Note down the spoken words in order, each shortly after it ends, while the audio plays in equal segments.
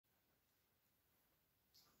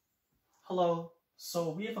Hello,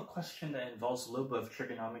 so we have a question that involves a little bit of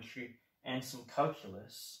trigonometry and some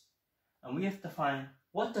calculus. And we have to find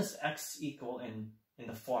what does x equal in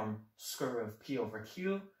the form square root of p over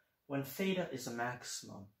q when theta is a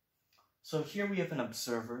maximum. So here we have an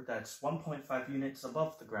observer that's 1.5 units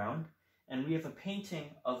above the ground, and we have a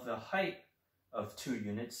painting of the height of 2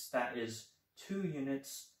 units that is 2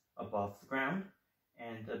 units above the ground,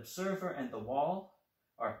 and the observer and the wall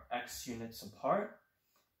are x units apart,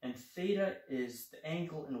 and theta is the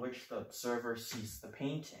angle in which the observer sees the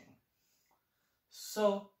painting.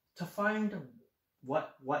 So to find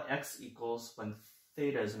what x equals when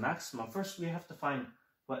theta is maximum, first we have to find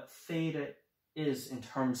what theta is in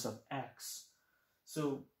terms of x.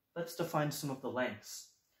 So let's define some of the lengths.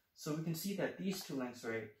 So we can see that these two lengths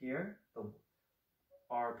right here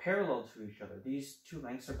are parallel to each other. These two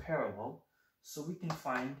lengths are parallel, so we can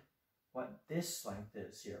find what this length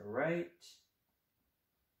is here, right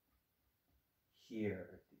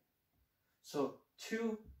here. So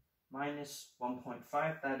 2 minus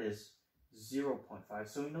 1.5, that is 0.5.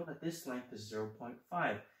 So we know that this length is 0.5.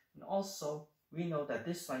 And also, we know that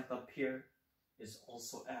this length up here is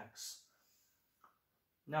also x.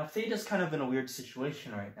 Now, theta is kind of in a weird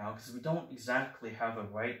situation right now because we don't exactly have a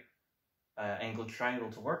right angled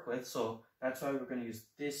triangle to work with. So that's why we're going to use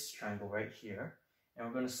this triangle right here. And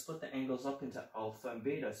we're going to split the angles up into alpha and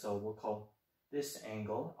beta. So we'll call this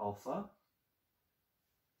angle alpha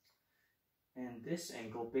and this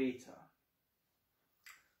angle beta.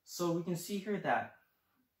 So we can see here that,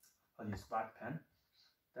 I'll use black pen,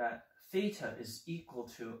 that theta is equal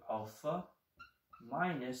to alpha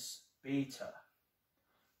minus beta.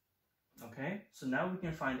 Okay, so now we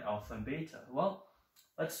can find alpha and beta. Well,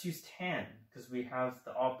 let's use tan because we have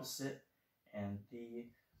the opposite and the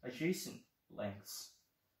adjacent lengths.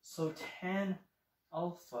 So tan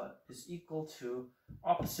alpha is equal to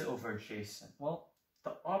opposite over adjacent. Well,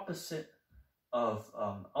 the opposite of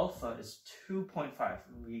alpha is 2.5.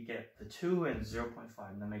 We get the 2 and 0.5,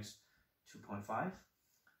 and that makes 2.5.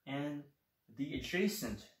 And the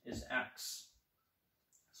adjacent is x.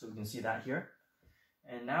 So we can see that here.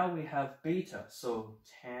 And now we have beta. So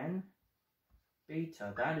tan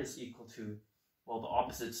beta, that is equal to, well, the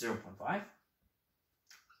opposite is 0.5.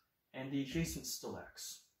 And the adjacent is still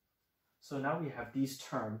x. So now we have these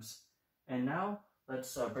terms. And now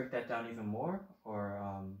let's break that down even more, or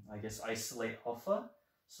I guess isolate alpha.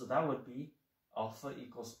 So that would be alpha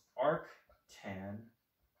equals arctan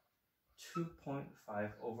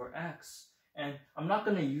 2.5 over x. And I'm not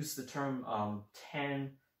going to use the term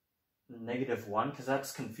tan negative 1 because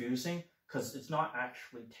that's confusing, because it's not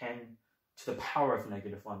actually 10 to the power of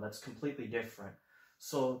negative 1. That's completely different.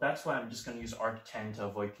 So that's why I'm just going to use arctan to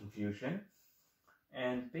avoid confusion.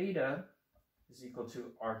 And beta is equal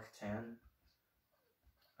to arctan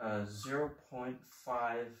 0.5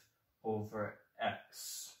 over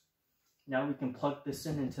x. Now we can plug this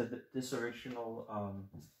into this original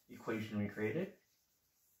equation we created.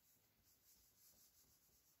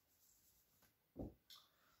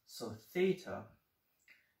 So theta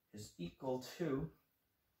is equal to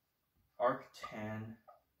arctan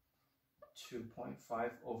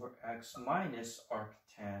 2.5 over x minus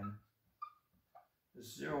arctan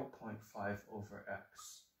 0.5 over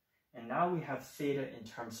x. And now we have theta in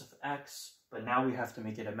terms of x, but now we have to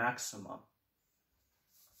make it a maximum.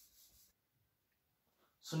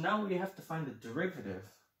 So now we have to find the derivative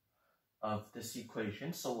of this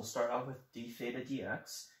equation. So we'll start out with d theta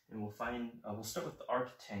dx, and we'll start with the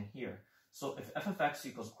arctan here. So if f of x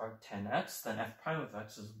equals arctan x, then f prime of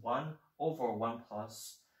x is 1 over 1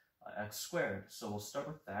 plus x squared. So we'll start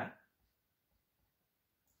with that,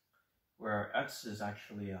 where x is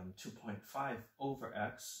actually 2.5 over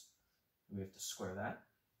x. We have to square that.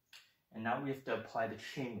 And now we have to apply the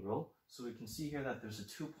chain rule. So we can see here that there's a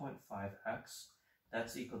 2.5x.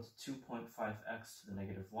 That's equal to 2.5x to the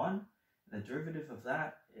negative 1. And the derivative of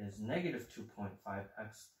that is negative 2.5x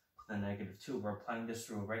to the negative 2. We're applying this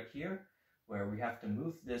rule right here, where we have to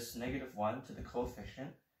move this negative 1 to the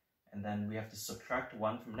coefficient, and then we have to subtract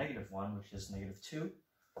 1 from negative 1, which is negative 2.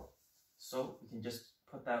 So we can just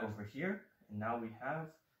put that over here, and now we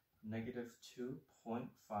have negative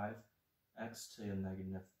 2.5 x to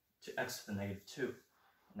x to the negative 2.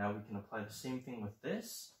 Now we can apply the same thing with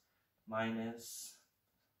this, minus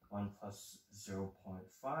 1 plus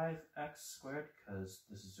 0.5 x squared, because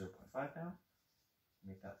this is 0.5 now.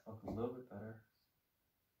 Make that look a little bit better.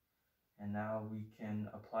 And now we can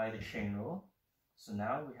apply the chain rule. So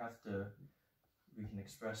now we can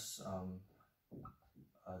express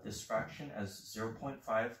this fraction as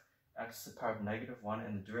 0.5 x to the power of negative 1,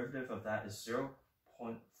 and the derivative of that is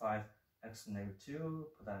 0.5 x x to the negative 2,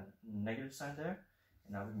 put that negative sign there,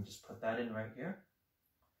 and now we can just put that in right here.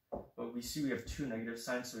 But we see we have two negative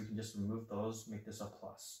signs, so we can just remove those, make this a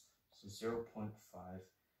plus. So 0.5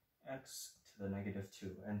 x to the negative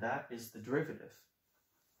 2, and that is the derivative.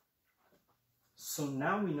 So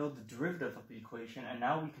now we know the derivative of the equation, and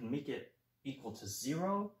now we can make it equal to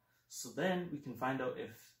 0, so then we can find out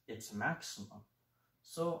if it's a maximum.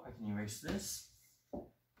 So I can erase this,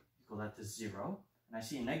 equal that to 0, and I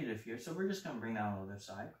see a negative here, so we're just going to bring that on the other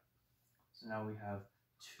side. So now we have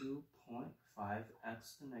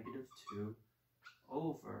 2.5x to the negative 2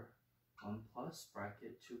 over 1 plus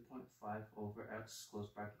bracket 2.5 over x close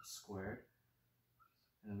bracket squared,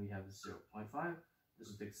 and then we have 0.5. This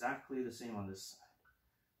is exactly the same on this side.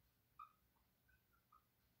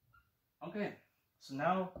 Okay, so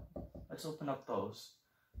now let's open up those.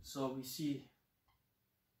 So we see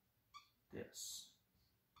this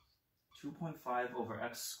 2.5 over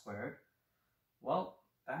x squared. Well,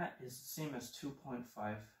 that is the same as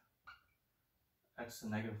 2.5 x to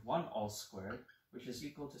the negative 1 all squared, which is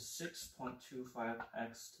equal to 6.25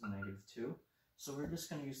 x to the negative 2. So we're just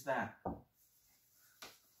going to use that.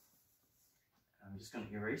 I'm just going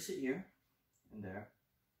to erase it here and there.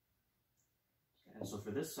 And so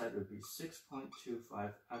for this side, it would be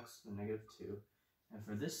 6.25 x to the negative 2. And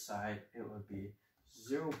for this side, it would be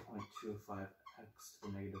 0.25 x to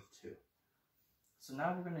the negative 2. So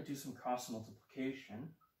now we're going to do some cross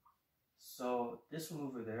multiplication. So this will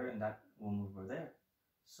move over there, and that will move over there.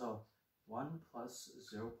 So 1 plus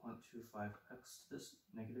 0.25 x to this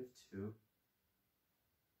negative 2.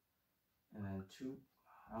 And then 2,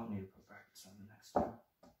 I don't need to put brackets on the next term.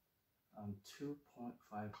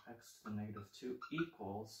 2.5 x to the negative 2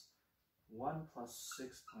 equals 1 plus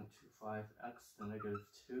 6.25 x to the negative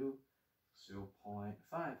 2,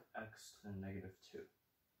 0.5 x to the negative 2.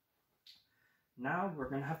 Now we're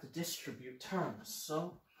going to have to distribute terms.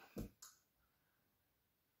 So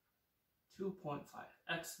 2.5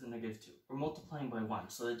 x to the negative 2. We're multiplying by 1,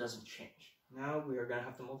 so it doesn't change. Now we are going to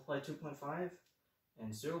have to multiply 2.5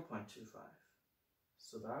 and 0.25.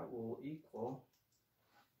 So that will equal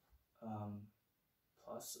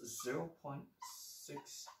plus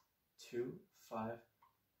 0.625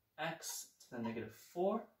 x to the negative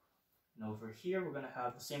 4. And over here, we're going to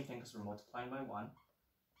have the same thing because we're multiplying by 1.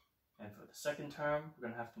 And for the second term, we're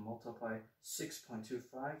going to have to multiply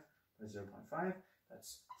 6.25 by 0.5.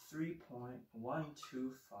 That's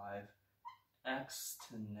 3.125 x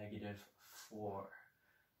to the negative 4.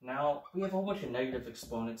 Now, we have a whole bunch of negative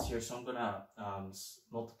exponents here, so I'm going to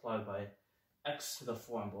multiply by x to the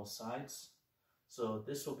 4 on both sides. So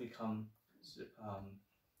this will become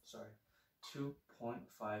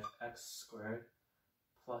 2.5x squared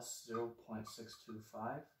plus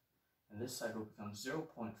 0.625, and this side will become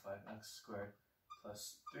 0.5x squared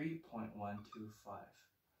plus 3.125.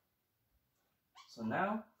 So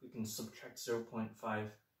now we can subtract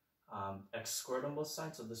 0.5 x squared on both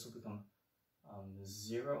sides, so this will become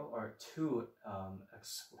 0 or 2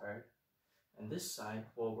 x squared. And this side,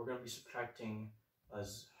 well, we're going to be subtracting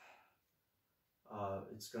as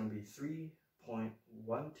it's going to be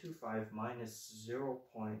 3.125 minus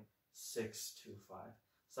 0.625.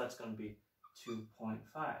 So that's going to be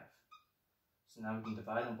 2.5. So now we can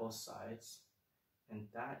divide on both sides, and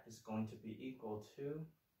that is going to be equal to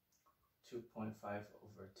 2.5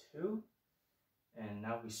 over 2. And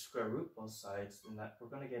now we square root both sides, and that we're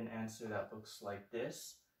going to get an answer that looks like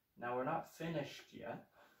this. Now we're not finished yet,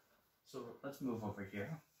 so let's move over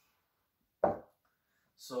here.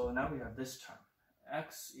 So now we have this term,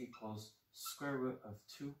 x equals square root of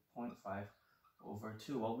 2.5 over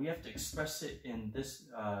 2. Well, we have to express it in this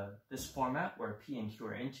this format where p and q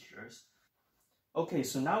are integers. Okay,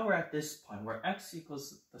 so now we're at this point where x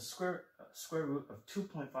equals the square root of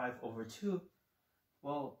 2.5 over 2.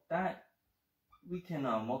 Well, that we can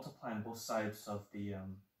multiply on both sides of the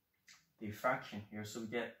fraction here, so we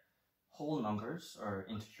get whole numbers or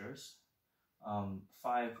integers,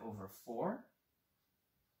 5 over 4.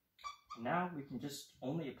 Now we can just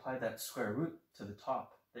only apply that square root to the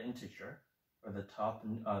top, the integer, or the top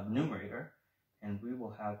numerator, and we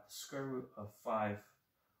will have the square root of 5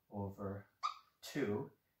 over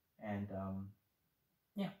 2, and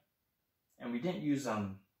yeah, and we didn't use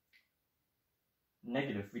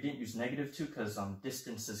negative. We didn't use negative 2 because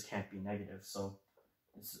distances can't be negative. So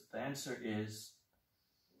the answer is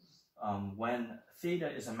when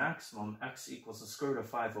theta is a maximum, x equals the square root of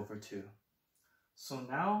 5 over 2. So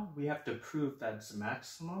now we have to prove that it's a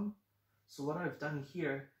maximum. So what I've done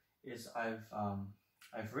here is I've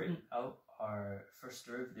written out our first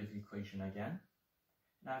derivative equation again,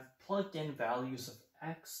 and I've plugged in values of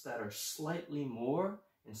x that are slightly more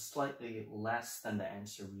and slightly less than the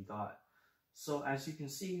answer we got. So as you can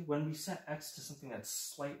see, when we set x to something that's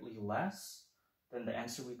slightly less than the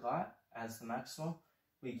answer we got as the maximum,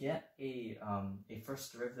 we get a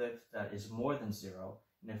first derivative that is more than 0.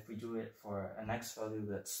 And if we do it for an x value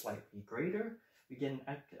that's slightly greater, we get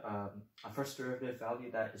a first derivative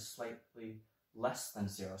value that is slightly less than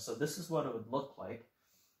 0. So this is what it would look like.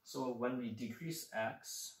 So when we decrease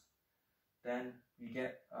x, then we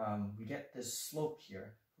get this slope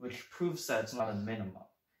here, which proves that it's not a minimum.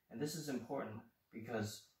 And this is important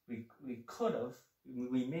because we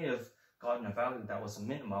may have gotten a value that was a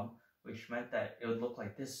minimum, which meant that it would look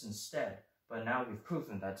like this instead. But now we've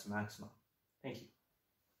proven that's maximum. Thank you.